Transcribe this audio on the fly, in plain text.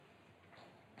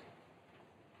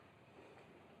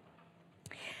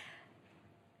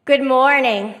Good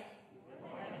morning.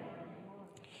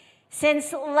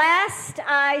 Since last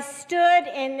I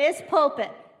stood in this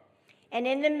pulpit and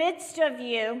in the midst of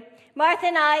you, Martha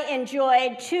and I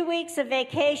enjoyed 2 weeks of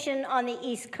vacation on the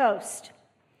East Coast.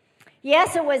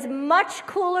 Yes, it was much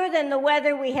cooler than the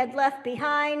weather we had left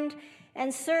behind,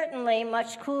 and certainly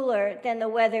much cooler than the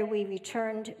weather we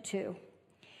returned to.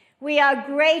 We are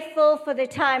grateful for the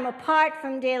time apart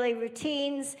from daily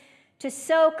routines to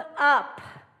soak up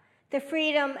the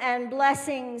freedom and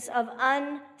blessings of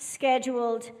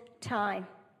unscheduled time.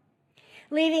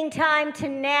 Leaving time to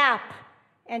nap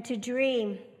and to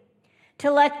dream, to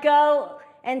let go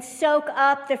and soak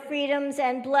up the freedoms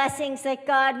and blessings that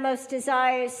God most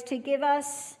desires to give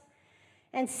us,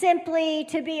 and simply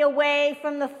to be away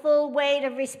from the full weight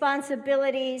of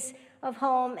responsibilities of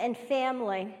home and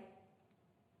family.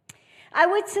 I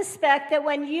would suspect that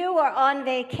when you are on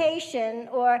vacation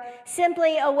or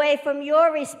simply away from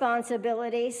your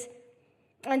responsibilities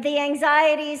and the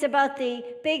anxieties about the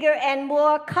bigger and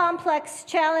more complex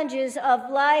challenges of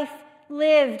life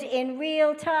lived in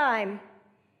real time,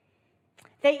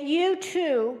 that you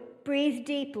too breathe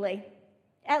deeply,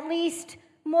 at least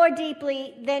more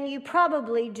deeply than you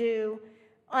probably do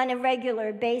on a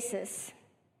regular basis.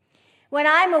 When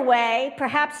I'm away,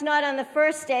 perhaps not on the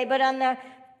first day, but on the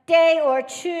day or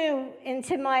two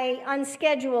into my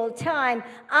unscheduled time,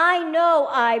 I know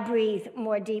I breathe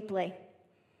more deeply.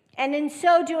 And in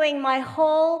so doing, my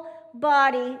whole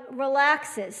body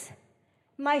relaxes.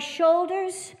 My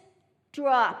shoulders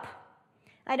drop.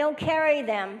 I don't carry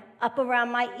them up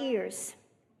around my ears.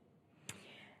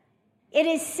 It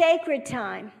is sacred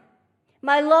time.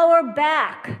 My lower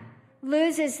back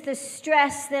loses the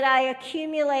stress that I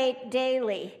accumulate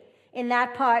daily in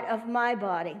that part of my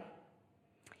body.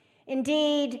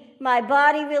 Indeed, my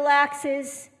body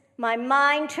relaxes, my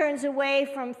mind turns away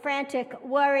from frantic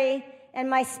worry, and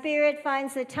my spirit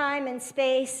finds the time and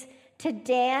space to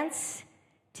dance,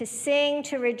 to sing,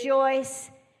 to rejoice,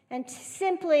 and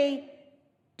simply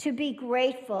to be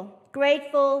grateful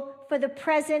for the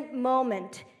present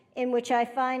moment in which I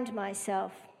find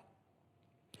myself.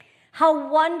 How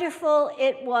wonderful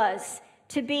it was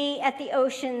to be at the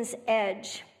ocean's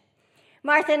edge.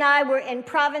 Martha and I were in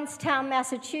Provincetown,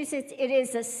 Massachusetts. It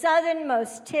is the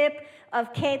southernmost tip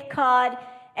of Cape Cod,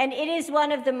 and it is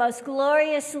one of the most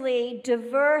gloriously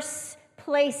diverse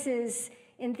places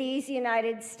in these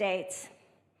United States.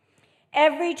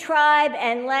 Every tribe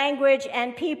and language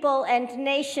and people and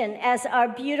nation, as our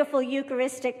beautiful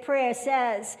Eucharistic prayer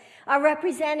says, are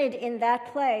represented in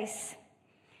that place.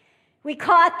 We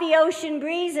caught the ocean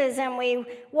breezes and we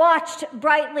watched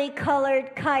brightly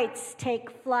colored kites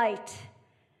take flight.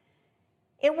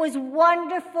 It was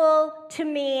wonderful to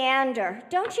meander.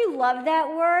 Don't you love that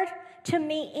word? To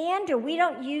meander. We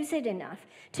don't use it enough.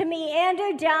 To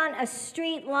meander down a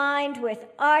street lined with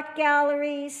art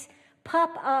galleries,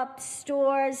 pop-up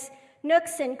stores,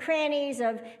 nooks and crannies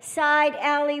of side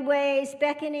alleyways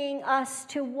beckoning us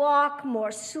to walk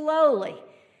more slowly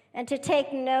and to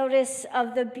take notice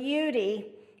of the beauty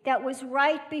that was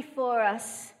right before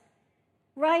us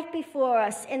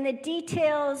in the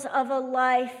details of a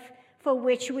life for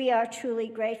which we are truly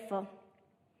grateful.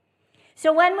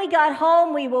 So when we got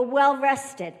home, we were well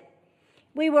rested.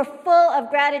 We were full of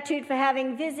gratitude for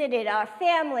having visited our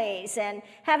families and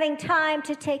having time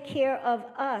to take care of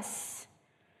us.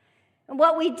 And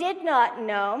what we did not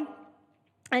know,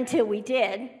 until we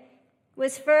did,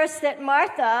 was first that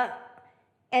Martha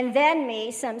and then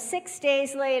me, some 6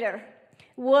 days later,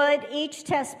 would each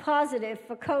test positive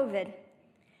for COVID.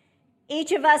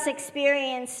 Each of us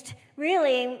experienced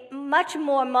really much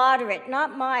more moderate,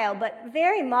 not mild, but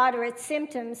very moderate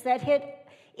symptoms that hit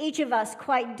each of us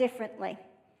quite differently.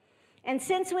 And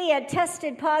since we had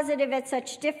tested positive at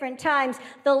such different times,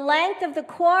 the length of the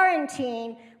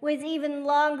quarantine was even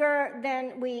longer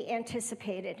than we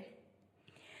anticipated.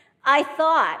 I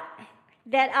thought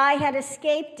that I had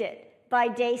escaped it by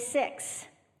day 6,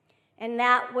 and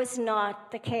that was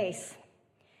not the case.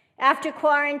 After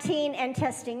quarantine and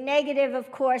testing negative,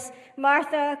 of course,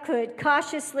 Martha could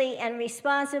cautiously and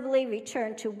responsibly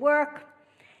return to work,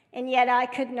 and yet I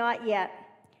could not yet.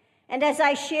 And as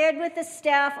I shared with the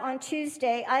staff on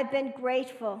Tuesday, I've been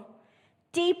grateful,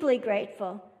 deeply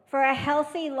grateful, for a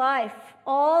healthy life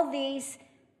all these,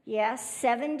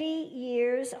 70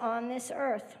 years on this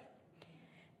earth.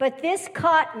 But this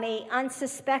caught me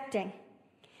unsuspecting,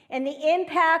 and the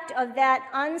impact of that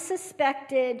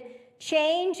unsuspected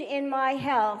change in my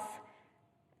health,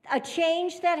 a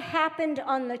change that happened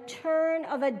on the turn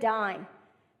of a dime,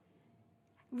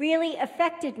 really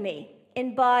affected me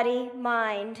in body,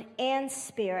 mind, and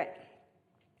spirit.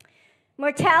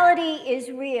 Mortality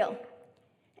is real,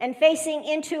 and facing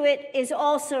into it is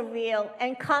also real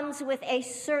and comes with a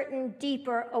certain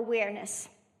deeper awareness.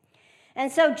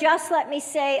 And so just let me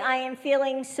say I am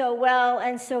feeling so well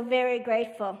and so very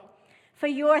grateful for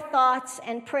your thoughts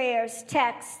and prayers,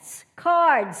 texts,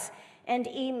 cards, and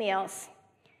emails.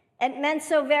 It meant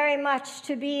so very much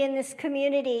to be in this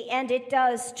community, and it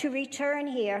does, to return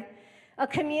here, a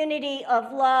community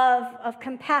of love, of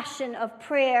compassion, of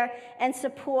prayer, and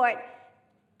support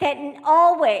that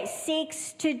always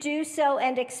seeks to do so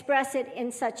and express it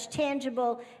in such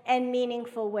tangible and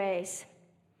meaningful ways.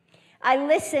 I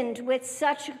listened with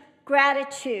such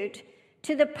gratitude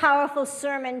to the powerful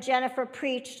sermon Jennifer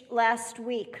preached last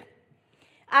week.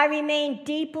 I remain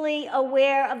deeply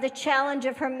aware of the challenge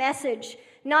of her message,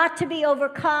 not to be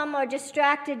overcome or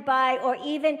distracted by or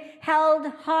even held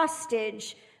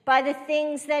hostage by the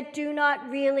things that do not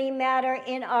really matter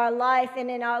in our life and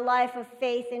in our life of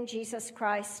faith in Jesus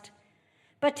Christ,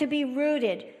 but to be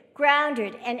rooted,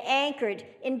 grounded, and anchored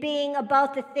in being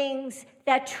about the things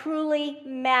that truly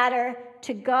matter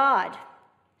to God.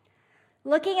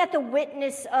 Looking at the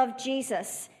witness of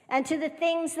Jesus and to the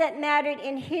things that mattered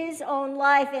in his own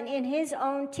life and in his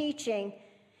own teaching,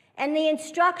 and the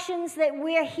instructions that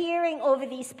we're hearing over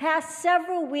these past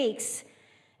several weeks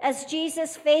as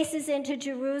Jesus faces into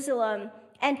Jerusalem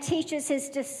and teaches his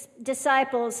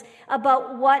disciples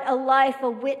about what a life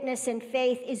of witness and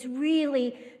faith is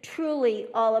really, truly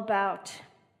all about.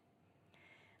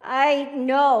 I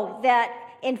know that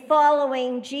in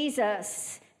following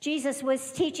Jesus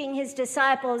was teaching his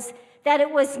disciples that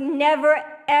it was never,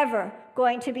 ever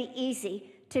going to be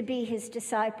easy to be his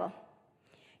disciple.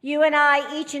 You and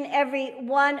I, each and every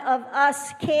one of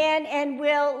us, can and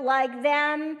will, like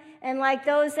them and like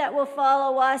those that will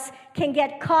follow us, can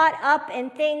get caught up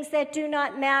in things that do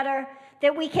not matter,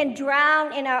 that we can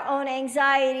drown in our own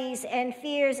anxieties and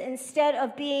fears instead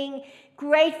of being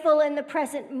grateful in the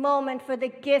present moment for the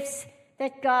gifts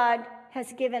that God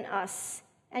has given us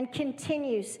and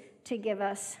continues to give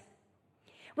us.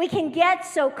 We can get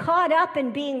so caught up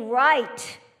in being right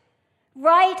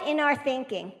in our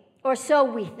thinking, or so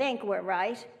we think we're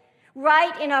right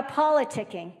in our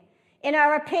politicking, in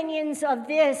our opinions of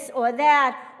this or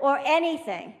that or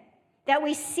anything, that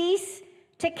we cease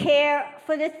to care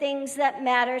for the things that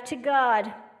matter to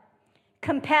God: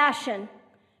 compassion,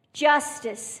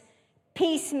 justice,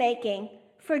 peacemaking,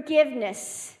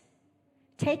 forgiveness,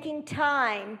 taking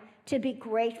time to be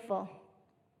grateful.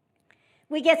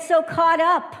 We get so caught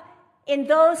up in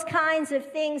those kinds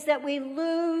of things that we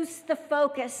lose the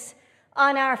focus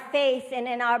on our faith and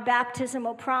in our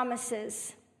baptismal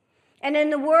promises. And in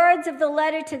the words of the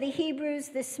letter to the Hebrews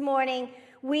this morning,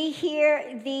 we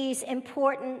hear these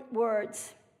important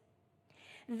words.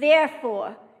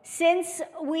 Therefore, since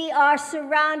we are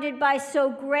surrounded by so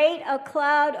great a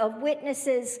cloud of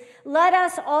witnesses, let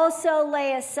us also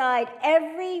lay aside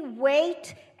every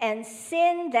weight and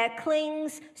sin that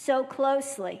clings so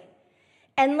closely,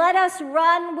 and let us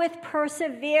run with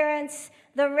perseverance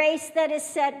the race that is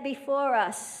set before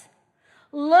us,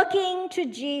 looking to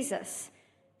Jesus,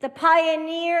 the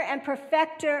pioneer and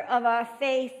perfecter of our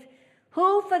faith,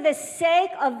 who for the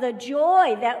sake of the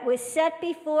joy that was set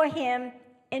before him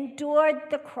endured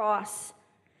the cross,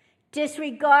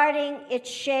 disregarding its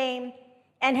shame,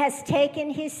 and has taken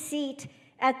his seat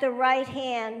at the right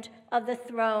hand of the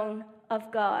throne of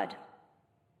God.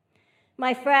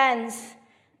 My friends,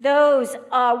 those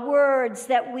are words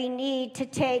that we need to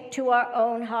take to our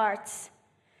own hearts.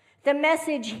 The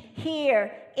message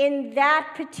here in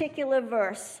that particular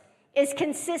verse is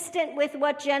consistent with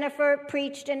what Jennifer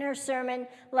preached in her sermon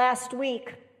last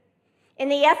week. In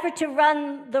the effort to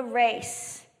run the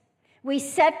race, we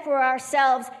set for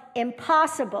ourselves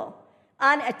impossible,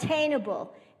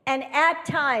 unattainable, and at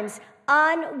times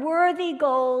unworthy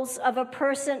goals of a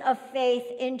person of faith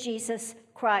in Jesus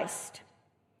Christ.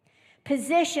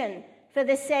 Position for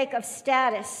the sake of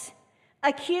status,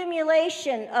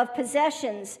 accumulation of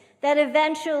possessions that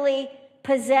eventually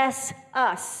possess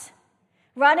us,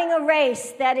 running a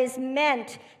race that is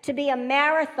meant to be a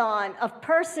marathon of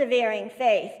persevering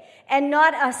faith and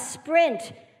not a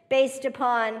sprint based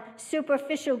upon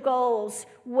superficial goals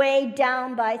weighed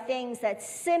down by things that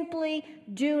simply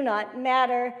do not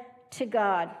matter to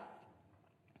God.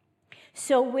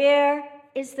 So where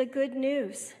is the good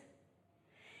news?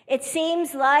 It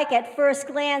seems like at first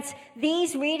glance,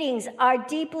 these readings are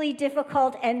deeply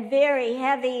difficult and very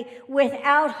heavy,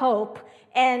 without hope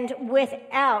and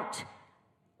without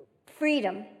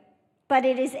freedom. But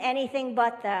it is anything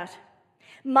but that.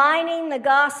 mining the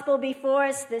gospel before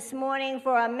us this morning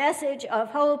for a message of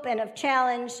hope and of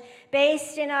challenge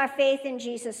based in our faith in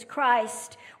Jesus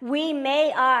Christ, we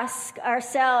may ask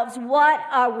ourselves, what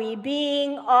are we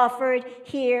being offered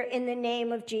here in the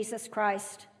name of Jesus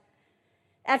Christ?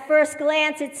 At first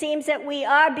glance, it seems that we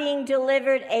are being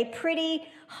delivered a pretty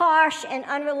harsh and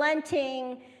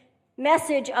unrelenting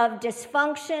message of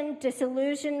dysfunction,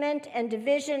 disillusionment, and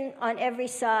division on every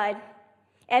side.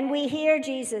 And we hear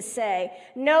Jesus say,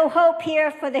 "No hope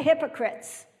here for the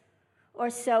hypocrites," or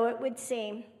so it would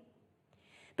seem.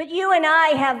 But you and I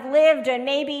have lived and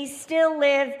maybe still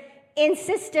live in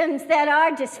systems that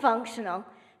are dysfunctional.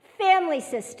 Family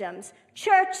systems,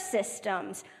 church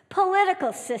systems,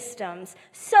 political systems,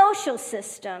 social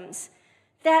systems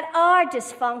that are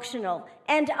dysfunctional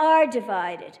and are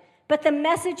divided. But the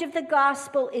message of the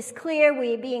gospel is clear.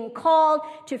 We are being called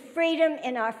to freedom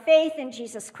in our faith in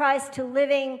Jesus Christ, to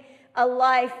living a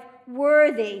life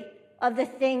worthy of the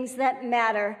things that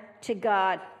matter to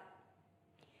God.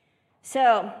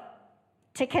 So,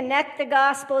 to connect the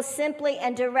gospel simply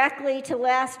and directly to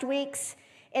last week's,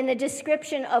 in the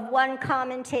description of one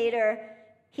commentator,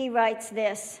 he writes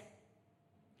this: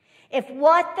 if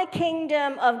what the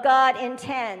kingdom of God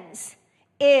intends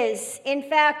is, in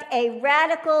fact, a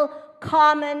radical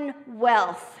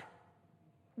commonwealth,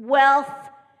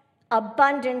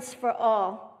 abundance for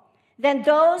all, then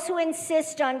those who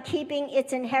insist on keeping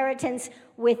its inheritance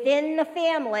within the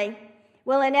family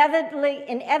will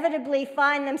inevitably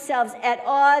find themselves at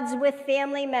odds with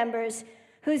family members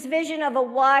whose vision of a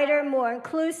wider, more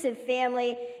inclusive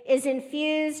family is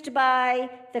infused by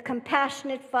the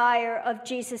compassionate fire of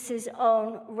Jesus'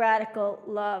 own radical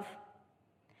love.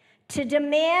 To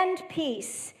demand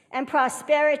peace and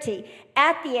prosperity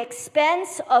at the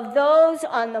expense of those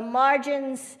on the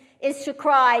margins is to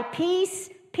cry, "Peace,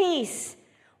 peace,"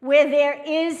 where there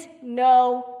is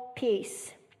no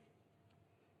peace.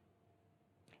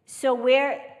 So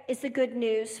where is the good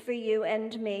news for you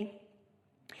and me?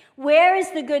 Where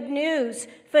is the good news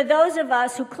for those of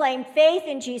us who claim faith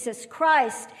in Jesus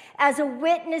Christ as a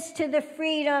witness to the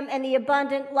freedom and the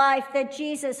abundant life that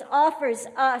Jesus offers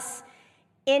us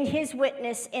in his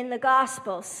witness in the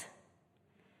Gospels?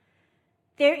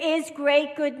 There is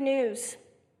great good news,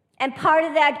 and part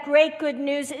of that great good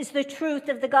news is the truth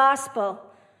of the gospel.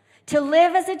 To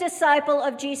live as a disciple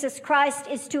of Jesus Christ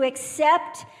is to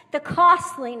accept the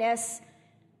costliness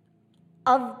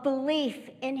of belief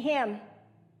in him.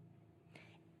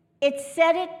 It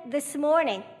said it this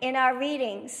morning in our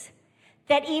readings,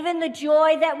 that even the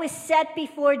joy that was set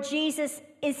before Jesus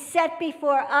is set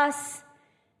before us,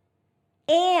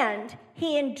 and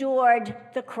he endured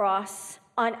the cross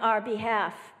on our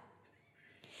behalf.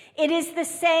 It is the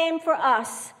same for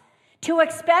us. To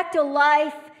expect a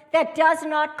life that does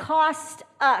not cost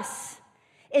us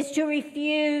is to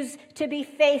refuse to be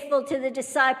faithful to the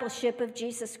discipleship of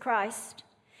Jesus Christ.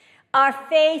 Our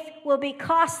faith will be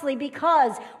costly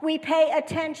because we pay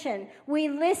attention, we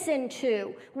listen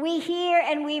to, we hear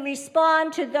and we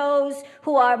respond to those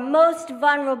who are most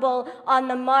vulnerable on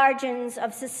the margins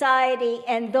of society,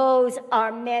 and those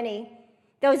are many.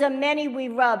 Those are many we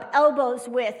rub elbows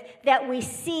with, that we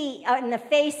see in the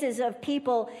faces of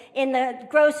people in the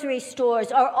grocery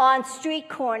stores or on street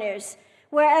corners,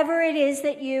 wherever it is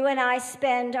that you and I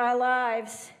spend our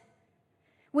lives.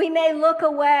 We may look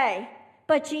away,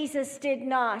 but Jesus did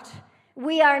not.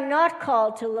 We are not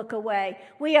called to look away.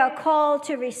 We are called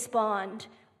to respond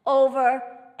over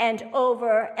and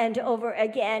over and over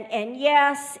again. And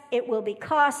yes, it will be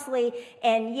costly.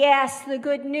 And yes, the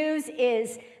good news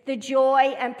is the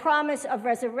joy and promise of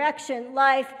resurrection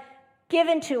life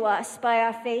given to us by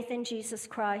our faith in Jesus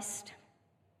Christ.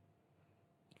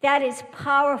 That is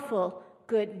powerful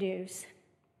good news.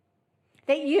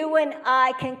 That you and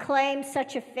I can claim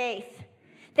such a faith,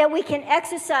 that we can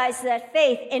exercise that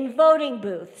faith in voting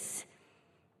booths,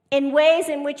 in ways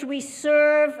in which we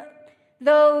serve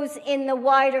those in the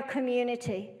wider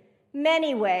community,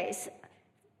 many ways,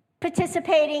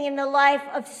 participating in the life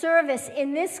of service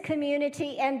in this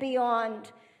community and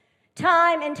beyond.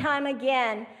 Time and time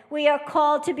again, we are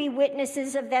called to be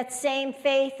witnesses of that same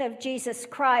faith of Jesus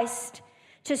Christ,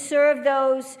 to serve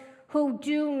those who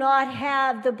do not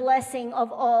have the blessing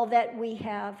of all that we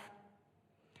have.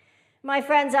 My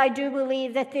friends, I do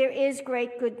believe that there is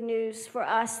great good news for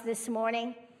us this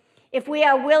morning. If we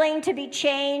are willing to be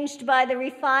changed by the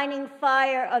refining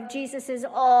fire of Jesus'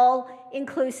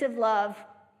 all-inclusive love,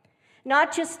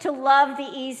 not just to love the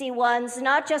easy ones,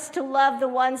 not just to love the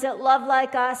ones that love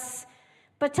like us,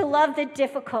 but to love the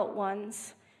difficult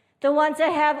ones, the ones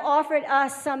that have offered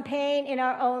us some pain in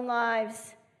our own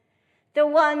lives, the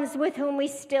ones with whom we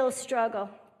still struggle.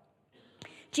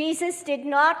 Jesus did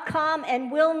not come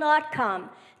and will not come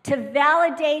to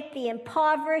validate the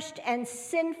impoverished and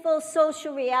sinful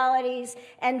social realities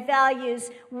and values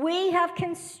we have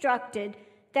constructed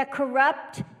that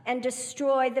corrupt and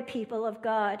destroy the people of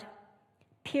God.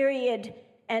 Period.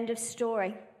 End of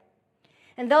story.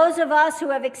 And those of us who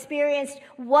have experienced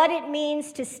what it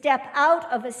means to step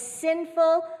out of a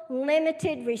sinful,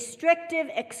 limited, restrictive,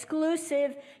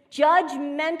 exclusive,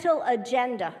 judgmental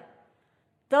agenda,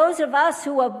 those of us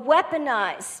who have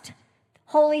weaponized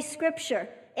Holy Scripture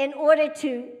in order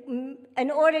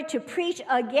to preach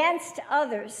against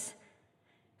others,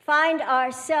 find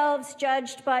ourselves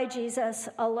judged by Jesus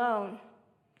alone.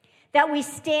 That we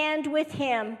stand with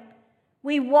him,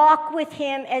 we walk with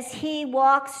him as he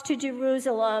walks to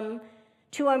Jerusalem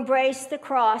to embrace the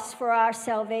cross for our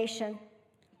salvation.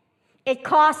 It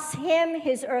costs him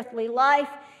his earthly life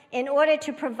in order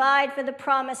to provide for the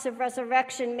promise of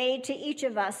resurrection made to each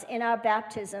of us in our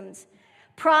baptisms.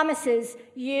 Promises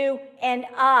you and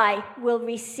I will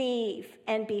receive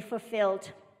and be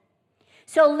fulfilled.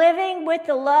 So living with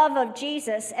the love of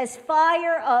Jesus as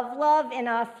fire of love in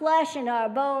our flesh and our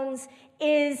bones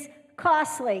is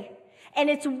costly. And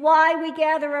it's why we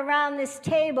gather around this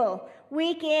table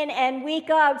week in and week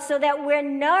out, so that we're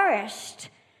nourished.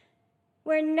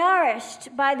 We're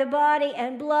nourished by the body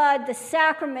and blood, the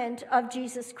sacrament of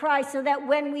Jesus Christ, so that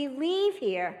when we leave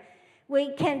here,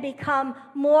 we can become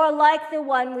more like the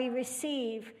one we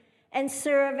receive and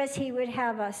serve as he would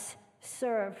have us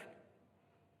serve.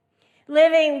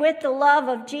 Living with the love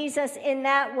of Jesus in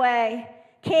that way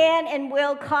can and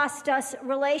will cost us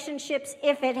relationships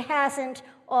if it hasn't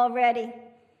already.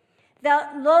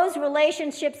 Those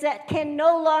relationships that can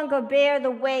no longer bear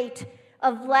the weight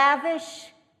of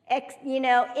lavish,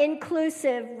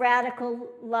 inclusive, radical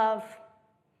love.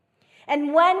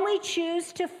 And when we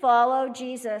choose to follow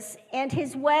Jesus and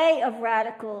his way of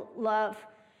radical love,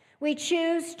 we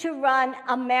choose to run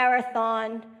a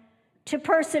marathon, to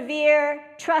persevere,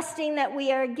 trusting that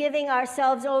we are giving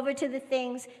ourselves over to the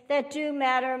things that do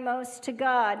matter most to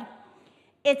God.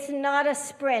 It's not a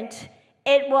sprint.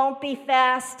 It won't be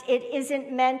fast. It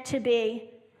isn't meant to be.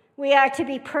 We are to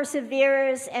be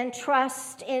perseverers and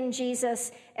trust in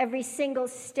Jesus every single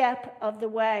step of the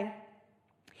way.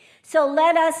 So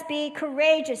let us be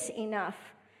courageous enough,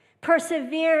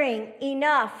 persevering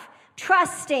enough,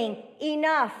 trusting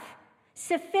enough,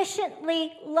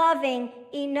 sufficiently loving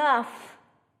enough,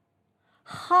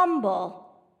 humble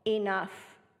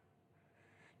enough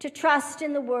to trust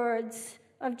in the words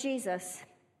of Jesus.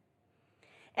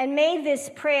 And may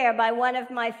this prayer by one of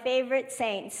my favorite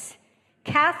saints,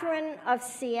 Catherine of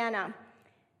Siena.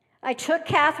 I took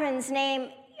Catherine's name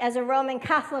as a Roman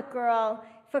Catholic girl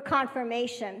for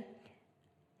confirmation.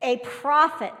 A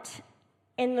prophet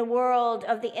in the world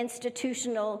of the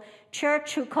institutional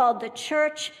church who called the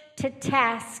church to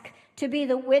task to be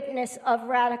the witness of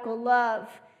radical love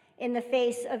in the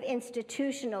face of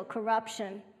institutional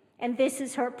corruption. And this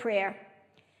is her prayer.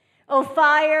 O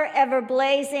fire ever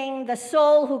blazing, the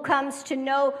soul who comes to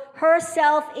know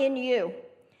herself in you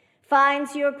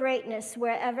finds your greatness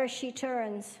wherever she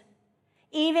turns,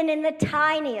 even in the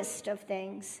tiniest of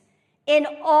things, in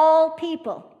all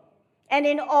people and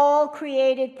in all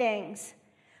created things.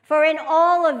 For in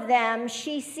all of them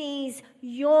she sees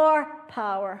your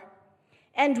power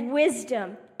and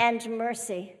wisdom and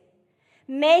mercy.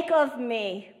 Make of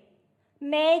me,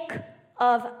 make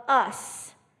of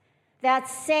us, that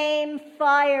same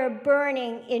fire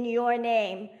burning in your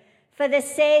name, for the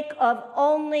sake of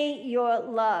only your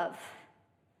love.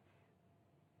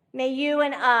 May you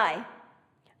and I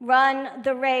run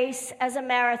the race as a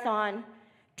marathon,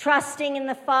 trusting in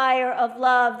the fire of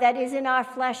love that is in our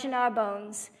flesh and our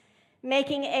bones,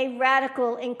 making a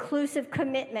radical, inclusive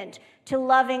commitment to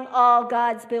loving all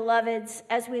God's beloveds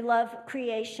as we love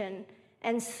creation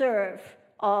and serve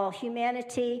all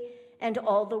humanity and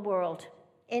all the world.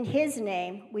 In his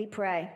name we pray.